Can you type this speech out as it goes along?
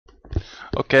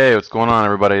Okay, what's going on,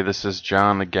 everybody? This is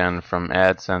John again from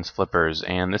AdSense Flippers,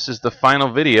 and this is the final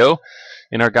video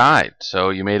in our guide.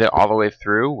 So you made it all the way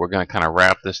through. We're going to kind of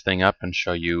wrap this thing up and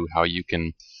show you how you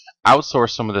can outsource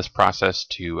some of this process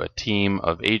to a team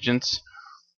of agents.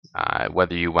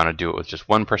 Whether you want to do it with just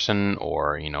one person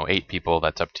or 8 people,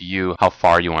 that's up to you. How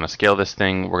far you want to scale this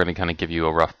thing. We're going to kind of give you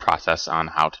a rough process on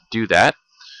how to do that.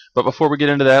 But before we get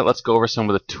into that, let's go over some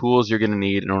of the tools you're going to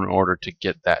need in order to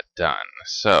get that done.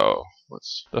 So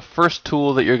the first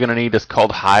tool that you're going to need is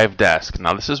called Hive Desk.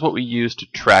 Now this is what we use to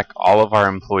track all of our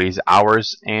employees'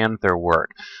 hours and their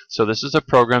work. So this is a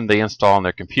program they install on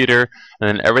their computer, and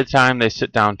then every time they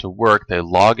sit down to work, they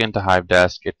log into Hive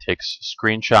Desk. It takes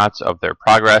screenshots of their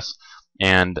progress,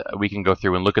 and we can go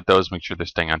through and look at those, make sure they're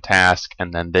staying on task,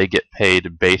 and then they get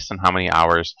paid based on how many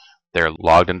hours they're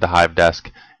logged into Hive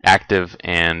Desk, active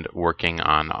and working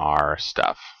on our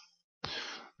stuff.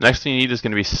 Next thing you need is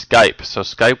going to be Skype. So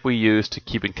Skype we use to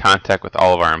keep in contact with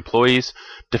all of our employees.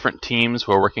 Different teams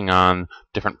who are working on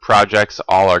different projects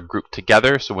all are grouped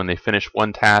together, so when they finish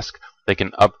one task, they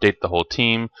can update the whole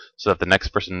team so that the next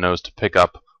person knows to pick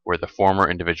up where the former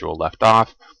individual left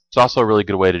off. It's also a really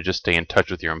good way to just stay in touch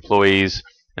with your employees.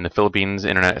 In the Philippines,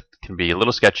 internet can be a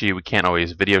little sketchy. We can't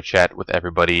always video chat with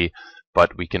everybody,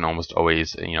 but we can almost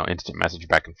always, instant message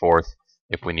back and forth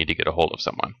if we need to get a hold of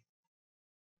someone.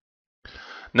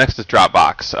 Next is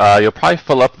Dropbox. You'll probably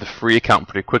fill up the free account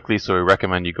pretty quickly, so we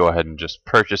recommend you go ahead and just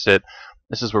purchase it.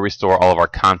 This is where we store all of our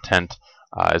content,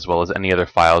 as well as any other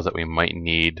files that we might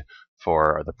need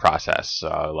for the process,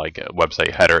 like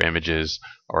website header images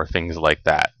or things like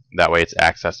that. That way it's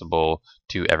accessible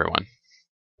to everyone.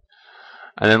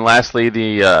 And then lastly,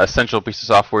 the essential piece of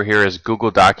software here is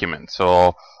Google Documents.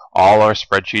 So all our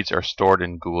spreadsheets are stored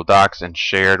in Google Docs and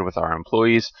shared with our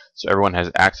employees, so everyone has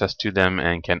access to them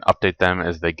and can update them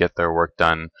as they get their work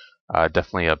done.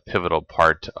 Definitely a pivotal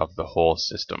part of the whole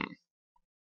system.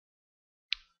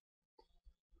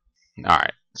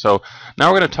 Alright, so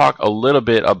now we're going to talk a little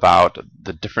bit about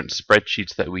the different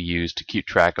spreadsheets that we use to keep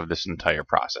track of this entire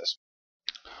process.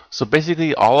 So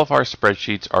basically all of our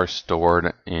spreadsheets are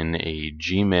stored in a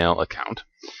Gmail account.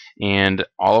 And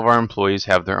all of our employees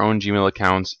have their own Gmail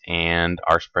accounts, and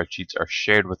our spreadsheets are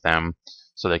shared with them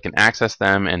so they can access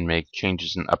them and make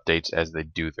changes and updates as they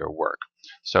do their work.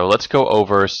 So let's go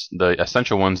over the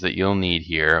essential ones that you'll need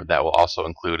here that will also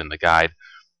include in the guide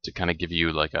to kind of give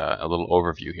you like a little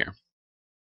overview here.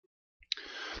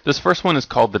 This first one is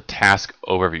called the Task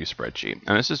Overview Spreadsheet,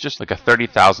 and this is just like a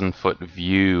 30,000-foot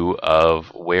view of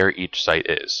where each site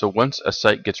is. So once a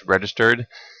site gets registered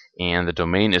and the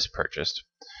domain is purchased,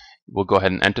 we'll go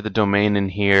ahead and enter the domain in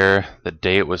here, the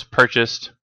day it was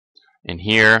purchased in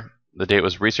here, the day it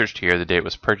was researched here, the day it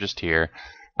was purchased here,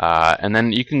 and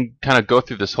then you can kind of go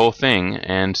through this whole thing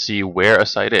and see where a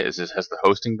site is. Has the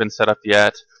hosting been set up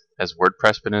yet? Has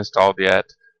WordPress been installed yet?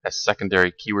 Has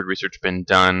secondary keyword research been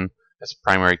done? Has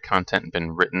primary content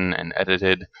been written and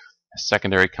edited? Has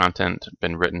secondary content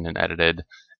been written and edited?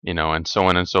 And so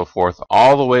on and so forth,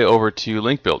 all the way over to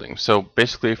link building. So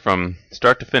basically from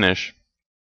start to finish,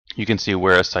 you can see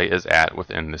where a site is at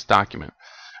within this document.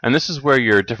 And this is where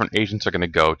your different agents are going to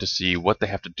go to see what they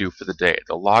have to do for the day.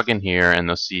 They'll log in here and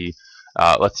they'll see,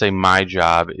 let's say my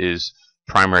job is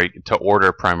to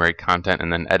order primary content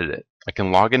and then edit it. I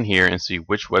can log in here and see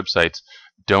which websites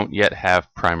don't yet have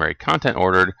primary content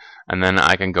ordered, and then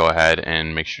I can go ahead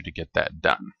and make sure to get that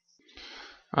done.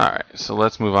 Alright, so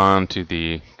let's move on to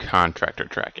the contractor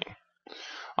tracking.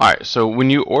 Alright, so when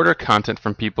you order content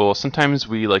from people, sometimes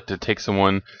we like to take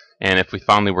someone, and if we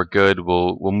found they were good,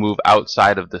 we'll move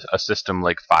outside of a system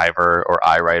like Fiverr or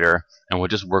iWriter, and we'll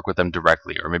just work with them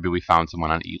directly, or maybe we found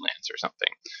someone on Elance or something.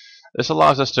 This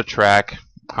allows us to track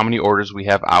how many orders we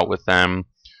have out with them,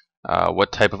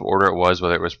 what type of order it was,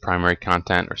 whether it was primary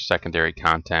content or secondary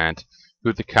content,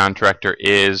 who the contractor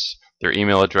is, their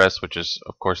email address, which is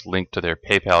of course linked to their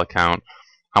PayPal account,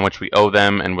 how much we owe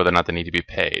them, and whether or not they need to be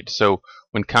paid. So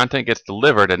when content gets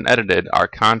delivered and edited, our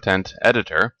content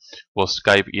editor will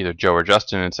Skype either Joe or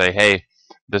Justin and say, hey,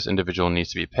 this individual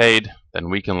needs to be paid. Then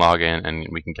we can log in and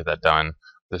we can get that done.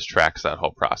 This tracks that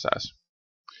whole process.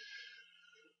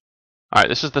 Alright,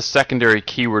 this is the secondary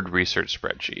keyword research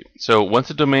spreadsheet. So once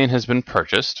a domain has been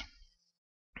purchased,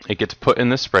 it gets put in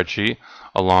this spreadsheet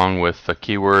along with the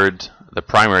keyword, the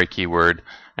primary keyword,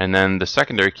 and then the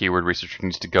secondary keyword researcher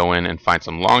needs to go in and find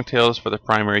some long tails for the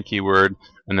primary keyword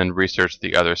and then research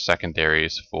the other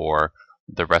secondaries for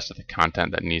the rest of the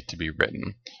content that needs to be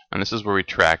written. And this is where we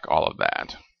track all of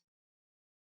that.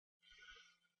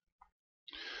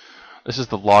 This is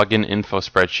the login info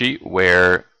spreadsheet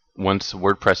where once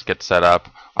WordPress gets set up,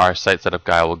 our site setup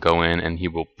guy will go in and he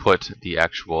will put the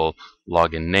actual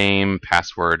login name,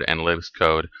 password, analytics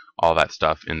code, all that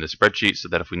stuff in the spreadsheet so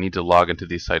that if we need to log into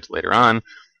these sites later on,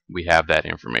 we have that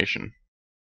information.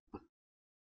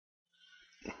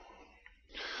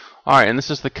 Alright, and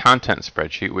this is the content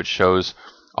spreadsheet, which shows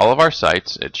all of our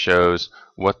sites. It shows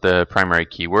what the primary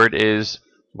keyword is,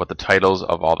 what the titles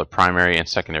of all the primary and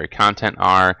secondary content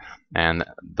are, and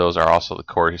those are also the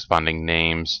corresponding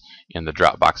names in the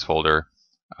Dropbox folder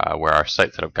where our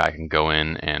site setup guy can go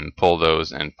in and pull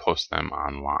those and post them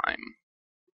online.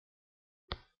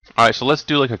 Alright, so let's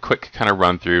do like a quick kind of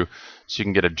run through so you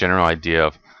can get a general idea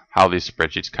of how these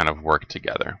spreadsheets kind of work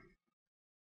together.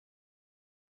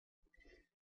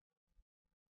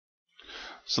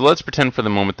 So let's pretend for the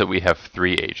moment that we have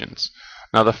 3 agents.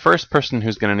 Now the first person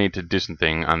who's going to need to do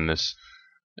something on this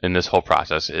in this whole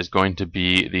process is going to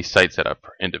be the site setup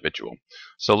individual.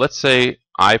 So let's say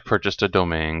I purchased a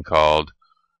domain called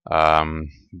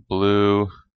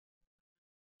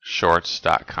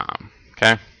blueshorts.com.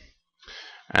 Okay?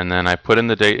 And then I put in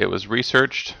the date it was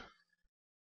researched,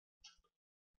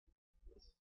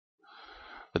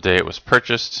 the day it was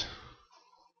purchased,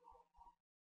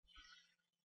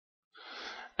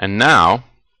 and now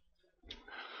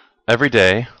every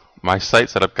day my site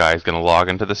setup guy is going to log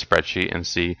into the spreadsheet and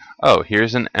see, oh,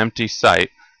 here's an empty site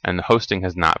and the hosting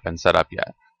has not been set up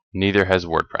yet. Neither has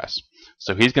WordPress.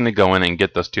 So he's going to go in and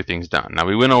get those 2 things done. Now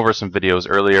we went over some videos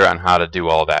earlier on how to do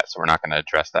all that, so we're not going to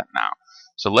address that now.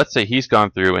 So let's say he's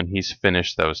gone through and he's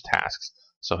finished those tasks.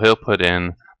 So he'll put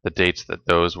in the dates that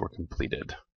those were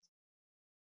completed.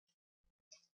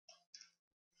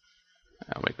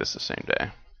 I'll make this the same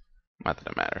day. Not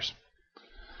that it matters.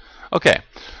 Okay,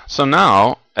 so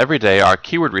now every day our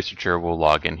keyword researcher will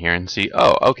log in here and see,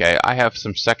 oh, okay, I have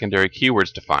some secondary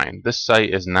keywords to find. This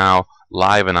site is now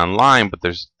live and online, but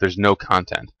there's no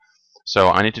content. So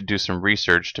I need to do some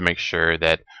research to make sure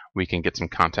that we can get some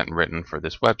content written for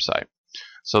this website.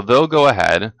 So they'll go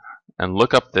ahead and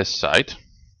look up this site.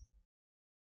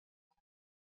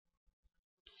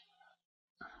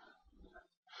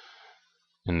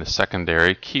 In the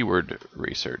secondary keyword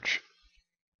research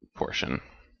portion.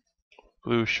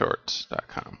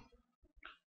 blueshorts.com.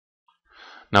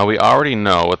 Now we already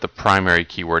know what the primary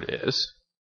keyword is,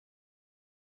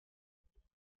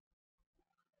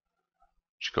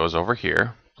 which goes over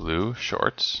here, blue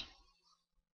shorts.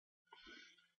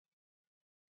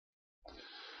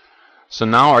 So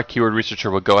now our keyword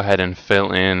researcher will go ahead and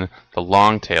fill in the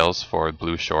long tails for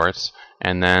blue shorts,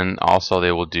 and then also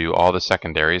they will do all the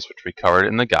secondaries, which we covered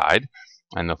in the guide,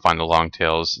 and they'll find the long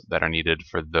tails that are needed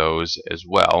for those as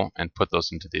well and put those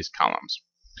into these columns.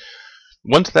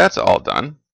 Once that's all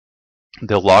done,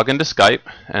 they'll log into Skype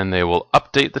and they will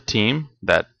update the team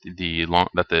that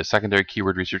the secondary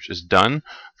keyword research is done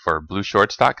for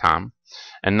blueshorts.com,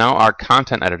 and now our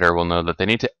content editor will know that they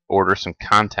need to order some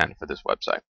content for this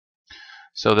website.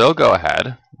 So they'll go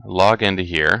ahead, log into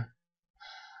here,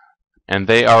 and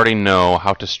they already know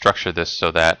how to structure this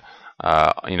so that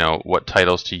what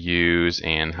titles to use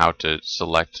and how to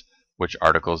select which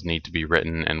articles need to be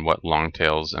written and what long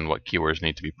tails and what keywords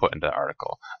need to be put into the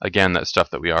article. Again, that's stuff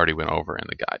that we already went over in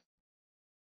the guide.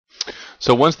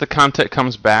 So once the content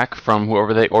comes back from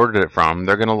whoever they ordered it from,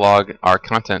 they're going to log, our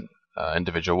content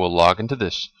individual will log into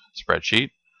this spreadsheet,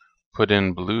 put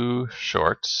in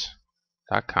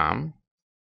blueshorts.com.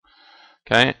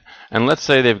 Okay, and let's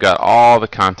say they've got all the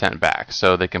content back,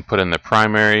 so they can put in the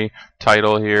primary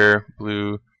title here,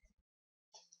 blue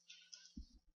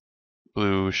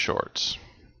shorts.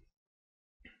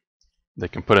 They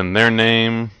can put in their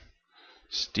name,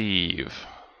 Steve,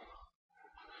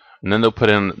 and then they'll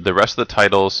put in the rest of the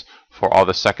titles for all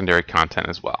the secondary content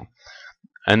as well.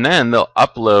 And then they'll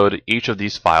upload each of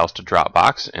these files to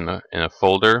Dropbox in a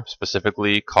folder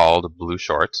specifically called Blue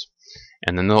Shorts,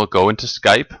 and then they'll go into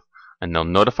Skype and they'll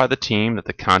notify the team that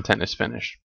the content is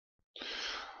finished.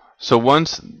 So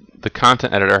once the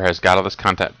content editor has got all this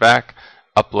content back,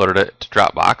 uploaded it to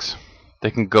Dropbox, they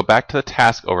can go back to the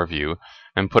task overview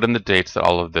and put in the dates that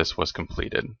all of this was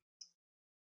completed.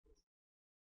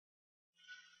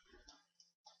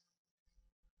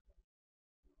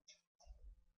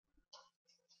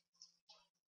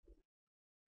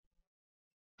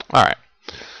 Alright,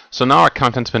 so now our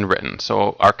content's been written.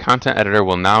 So our content editor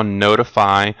will now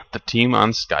notify the team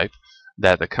on Skype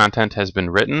that the content has been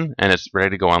written and it's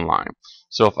ready to go online.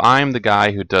 So if I'm the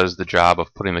guy who does the job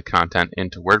of putting the content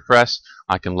into WordPress,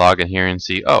 I can log in here and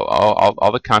see, oh,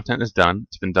 all the content is done.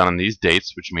 It's been done on these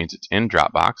dates, which means it's in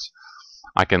Dropbox.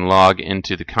 I can log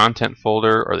into the content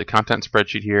folder or the content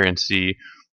spreadsheet here and see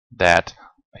that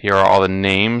Here are all the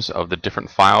names of the different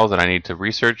files that I need to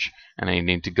research, and I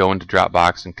need to go into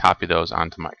Dropbox and copy those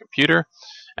onto my computer.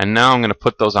 And now I'm going to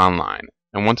put those online.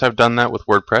 And once I've done that with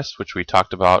WordPress, which we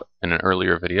talked about in an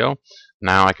earlier video,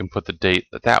 now I can put the date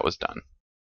that that was done.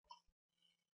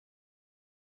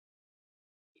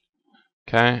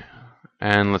 Okay,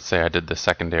 and let's say I did the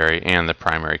secondary and the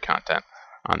primary content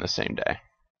on the same day.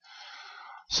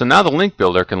 So now the link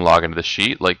builder can log into the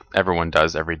sheet like everyone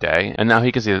does every day, and now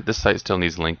he can see that this site still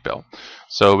needs a link build.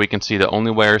 So we can see that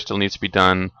only where still needs to be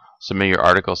done, submit your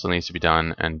article still needs to be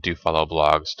done, and do follow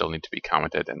blogs still need to be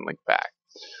commented and linked back.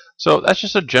 So that's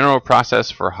just a general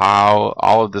process for how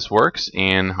all of this works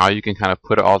and how you can kind of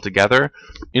put it all together.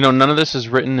 You know, none of this is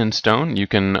written in stone. You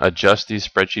can adjust these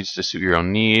spreadsheets to suit your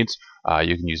own needs.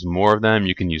 You can use more of them.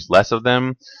 You can use less of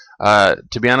them.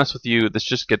 To be honest with you,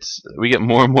 we get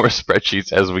more and more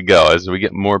spreadsheets as we go, as we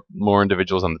get more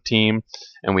individuals on the team,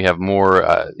 and we have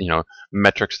more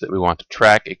metrics that we want to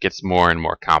track. It gets more and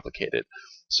more complicated.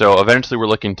 So eventually, we're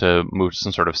looking to move to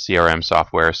some sort of CRM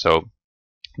software. So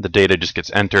the data just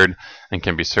gets entered and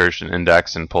can be searched and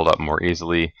indexed and pulled up more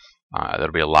easily.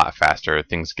 That'll be a lot faster.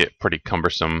 Things get pretty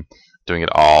cumbersome doing it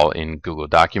all in Google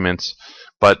Documents.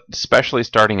 But especially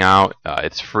starting out,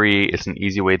 it's free. It's an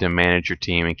easy way to manage your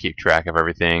team and keep track of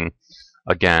everything.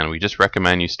 Again, we just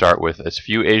recommend you start with as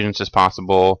few agents as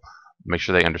possible. Make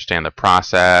sure they understand the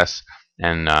process,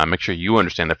 and make sure you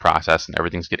understand the process and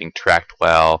everything's getting tracked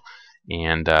well.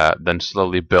 And then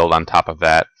slowly build on top of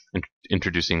that,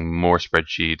 introducing more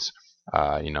spreadsheets,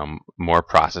 more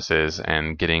processes,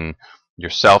 and getting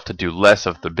yourself to do less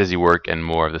of the busy work and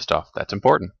more of the stuff that's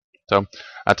important. So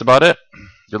that's about it.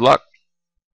 Good luck.